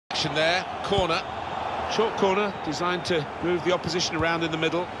direction there. Corner. Short corner, designed to move the opposition around in the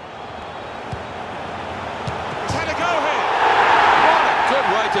middle. He's had a go here. What a good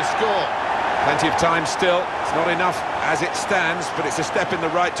way to score. Plenty of time still. It's not enough as it stands, but it's a step in the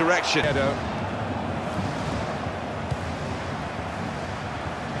right direction.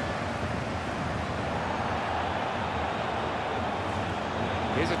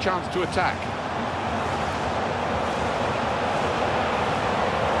 Here's a chance to attack.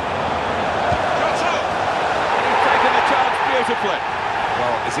 Beautifully.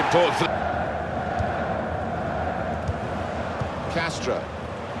 Well, it's important for Castro.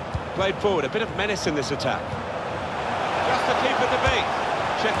 Played forward, a bit of menace in this attack. Just to keep at the beat.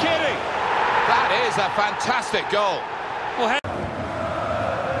 Shaqiri. That is a fantastic goal. Well,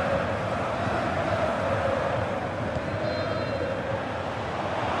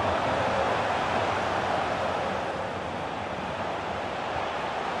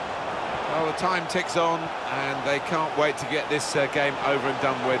 the time ticks on, and they can't wait to get this game over and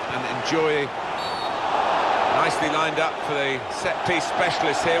done with and enjoy. Nicely lined up for the set-piece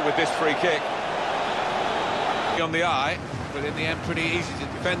specialist here with this free kick. On the eye, but in the end pretty easy to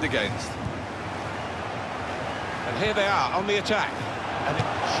defend against. And here they are on the attack. And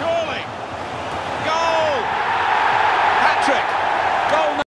surely! Goal! Hat-trick!